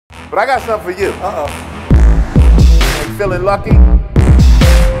But I got something for you. You feeling lucky?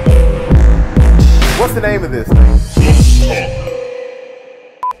 What's the name of this thing?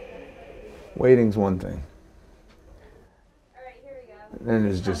 Waiting's one thing. All right, here we go. Then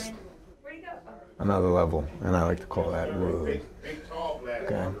there's just Where'd he go? another level, and I like to call that rude.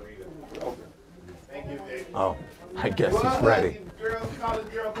 Okay. Oh, I guess he's ready.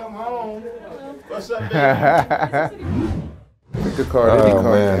 College girl, come home. What's up, baby? Pick a card, any card,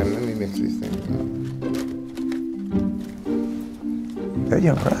 man. Let me mix these things up. That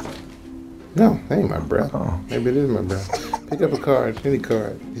your breath? No, that ain't my breath. Oh. Maybe it is my breath. Pick up a card, any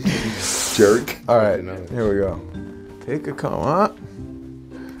card. Jerk. All right, here we go. Pick a card.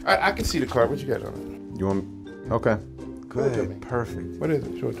 I can see the card. What you got on it? You want? Okay. Show it to me. Good. Perfect. What is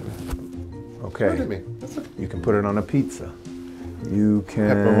it? Show it to me. Okay. Show it to me. You can put it on a pizza. You can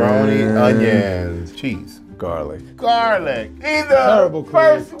Pepperoni, onions, cheese. Garlic. Garlic. Either Terrible clue.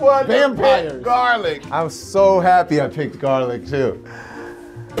 first one. Vampires. Garlic. I was so happy I picked garlic too.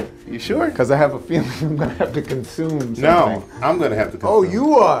 You sure? Because I have a feeling I'm gonna have to consume something. No, I'm gonna have to consume. Oh,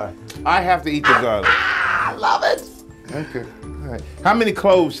 you are. I have to eat the garlic. I love it. Okay. All right. How many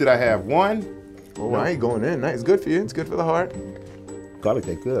cloves should I have? One? Oh, I ain't going in. It's good for you. It's good for the heart. Garlic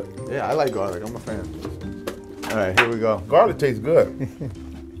tastes good. Yeah, I like garlic. I'm a fan. All right, here we go. Garlic tastes good.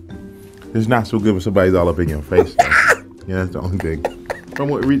 It's not so good when somebody's all up in your face. Yeah, that's the only thing.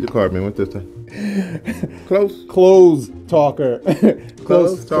 Read the card, man. What's this thing? Closetalker.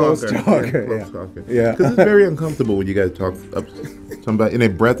 Closetalker. Yeah. Because it's very uncomfortable when you guys talk up somebody and their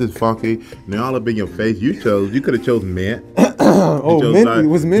breath is funky and they're all up in your face. You could have chosen mint. Mint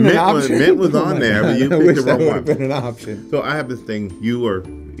was mint an option? Mint was on there, but you I picked wish the that wrong would one. have been an option. So I have this thing. You were,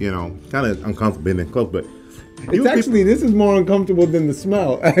 kind of uncomfortable being close, but This is more uncomfortable than the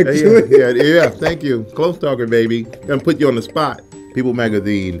smell, actually. Yeah. Thank you, Closetalker, baby. Gonna put you on the spot. People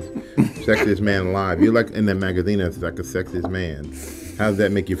Magazine's Sexiest Man Alive. You're like in that magazine that's like a sexiest man. How does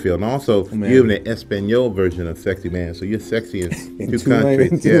that make you feel? And also, you're in the Espanol version of sexy man, so you're sexy in two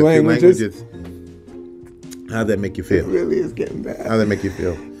countries. Two languages. How does that make you feel? It really is getting bad. How does that make you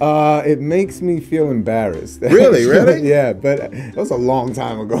feel? It makes me feel embarrassed. Really? Yeah, but that was a long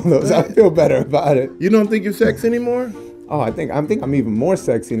time ago, though, so I feel better about it. You don't think you're sexy anymore? Oh, I think I'm even more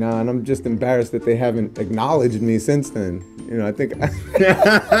sexy now, and I'm just embarrassed that they haven't acknowledged me since then. I think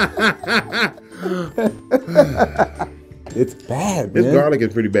it's bad, man. This garlic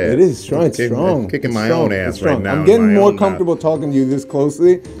is pretty bad. It is strong. It's strong. I'm kicking my own ass right now. I'm getting more comfortable talking to you this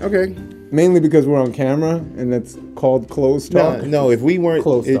closely. Okay. Mainly because we're on camera, and it's called close talk. No, if we weren't,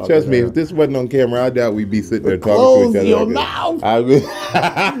 trust me, if this wasn't on camera, I doubt we'd be sitting there talking to each other. Close your mouth.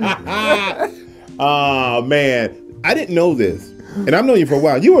 Oh, man. I didn't know this. And I've known you for a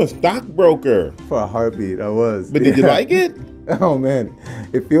while. You were a stockbroker. For a heartbeat, I was. But did you like it? Oh, man.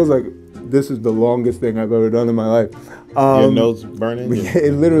 It feels like this is the longest thing I've ever done in my life. Your nose burning?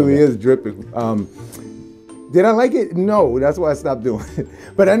 It literally is dripping. Did I like it? No, that's why I stopped doing it.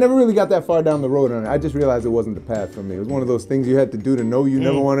 But I never really got that far down the road on it. I just realized it wasn't the path for me. It was one of those things you had to do to know you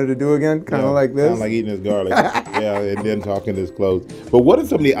never wanted to do again, kind of like this. Kind of like eating this garlic. Yeah, and then talking this close. But what are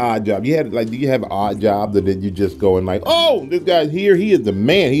some of the odd jobs? Do you have an odd job that you just go and like, oh, this guy's here, he is the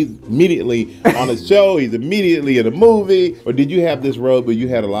man. He's immediately on a show, he's immediately in a movie. Or did you have this road, but you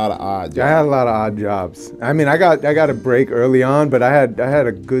had a lot of odd jobs? I had a lot of odd jobs. I mean, I got a break early on, but I had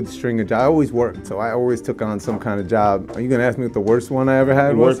a good string of jobs. I always worked, so I always took on some kind of job. Are you gonna ask me what the worst one I ever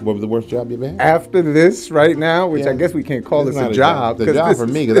had was? What was the worst job you ever had? After this, right now, which I guess we can't call this a job. It's a job for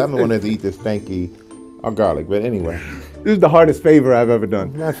me, because I'm the one that eat this stanky garlic. But anyway. This is the hardest favor I've ever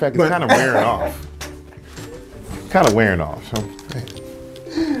done. Matter of fact, it's kind of wearing off. So.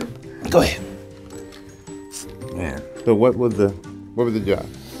 Go ahead. Man. So what was the job?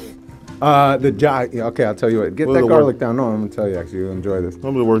 The job. Okay, I'll tell you what. Get that garlic down. No, I'm gonna tell you. Actually, you'll enjoy this.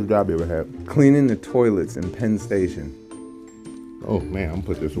 What was the worst job you ever had? Cleaning the toilets in Penn Station. Oh man, I'm gonna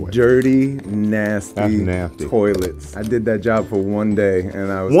put this away. Dirty, nasty toilets. I did that job for one day,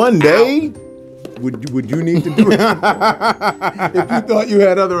 and I was one day. Would you need to do it if you thought you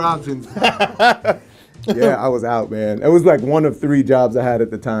had other options? Yeah, I was out, man. It was like one of 3 jobs I had at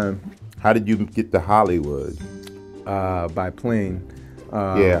the time. How did you get to Hollywood? By plane.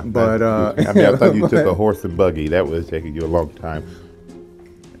 Yeah, but I thought you took a horse and buggy. That was taking you a long time.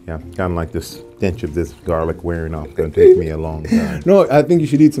 Yeah, kind of like the stench of this garlic wearing off. Gonna take me a long time. No, I think you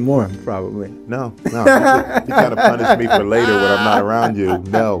should eat some more, probably. No. You trying to punish me for later when I'm not around you.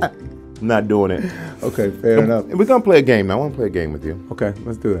 No, I'm not doing it. Okay, fair enough. We're gonna play a game now. I want to play a game with you. Okay,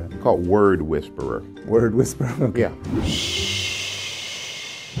 let's do that. It's called Word Whisperer. Word Whisperer. Okay. Yeah.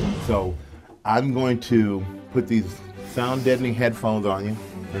 So I'm going to put these sound deadening headphones on you.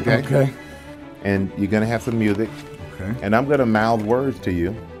 Okay. Okay. And you're gonna have some music. Okay. And I'm gonna mouth words to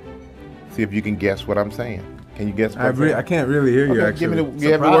you. See if you can guess what I'm saying. Can you guess what I'm saying? I can't really hear you. Okay, Actually, give me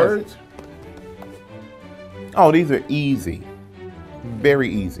you have the words? Oh, these are easy. Very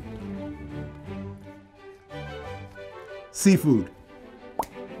easy. Seafood.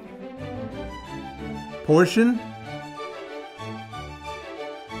 Portion.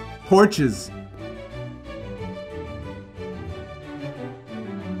 Porches.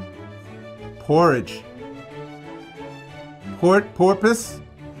 Porridge. Porpoise.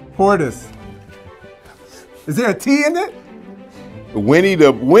 Portus. Is there a T in it? Winnie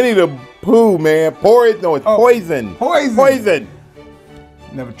the Pooh, man. Porridge? No, it's poison. Poison. Poison.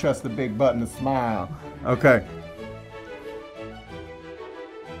 Never trust the big button to smile. Okay.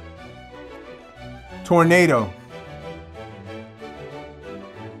 Tornado.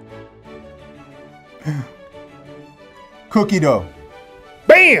 Cookie dough.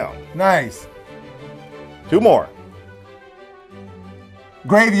 Bam! Nice. 2 more.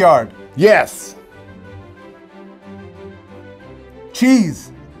 Graveyard. Yes.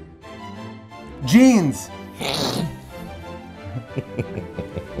 Cheese. Jeans.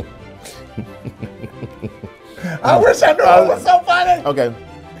 I wish I knew it was so funny. Okay.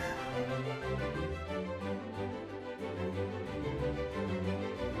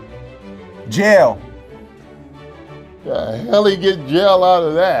 Jail. The hell he get gel out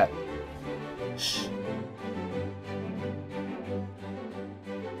of that?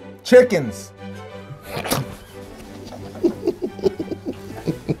 Chickens.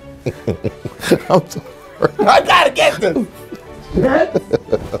 I'm sorry. I gotta get this.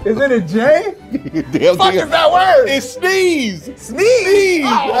 Is it a J? Damn Fuck is that word? It's sneeze. Sneeze.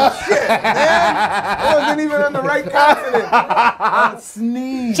 Oh shit, man! I wasn't even on the right consonant.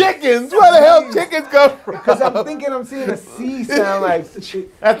 Sneeze. Chickens? Where the hell chickens come from? Because I'm thinking I'm seeing a C sound like.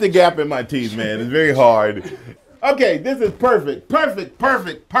 That's the gap in my teeth, man. It's very hard. Okay, this is perfect. Perfect,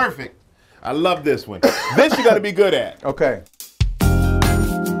 perfect, perfect. I love this one. This you got to be good at. Okay.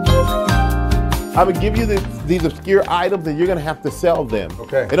 I'm going to give you these obscure items and you're going to have to sell them.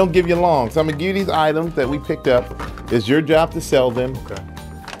 Okay. They don't give you long. So I'm going to give you these items that we picked up. It's your job to sell them. Okay.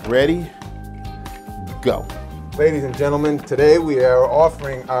 Ready? Go. Ladies and gentlemen, today we are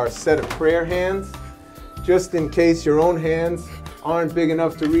offering our set of prayer hands. Just in case your own hands aren't big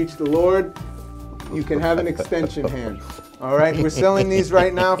enough to reach the Lord, you can have an extension hand. All right, we're selling these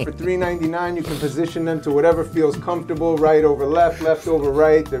right now for $3.99. You can position them to whatever feels comfortable, right over left, left over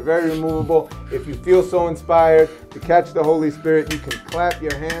right. They're very removable. If you feel so inspired to catch the Holy Spirit, you can clap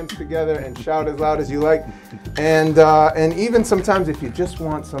your hands together and shout as loud as you like. And even sometimes if you just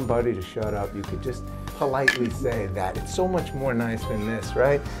want somebody to shut up, you could just politely say that. It's so much more nice than this,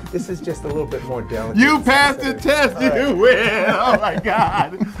 right? This is just a little bit more delicate. You passed the test, you win. Oh my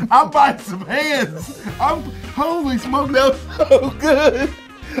God. I'm buying some hands. Holy smoke, that was so good.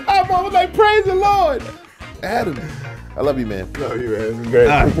 I'm almost like, praise the Lord. Adam, I love you, man. Love you, man. It's great.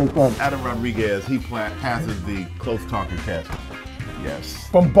 Adam Rodriquez, he passes the Closetalker test. Yes.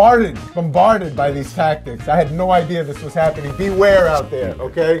 Bombarded by these tactics. I had no idea this was happening. Beware out there,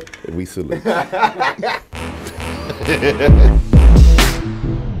 okay? We salute. But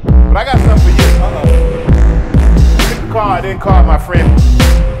I got something for you. Pick a card, then card, my friend.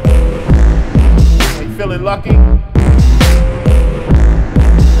 Are you feeling lucky?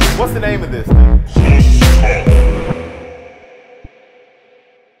 What's the name of this thing?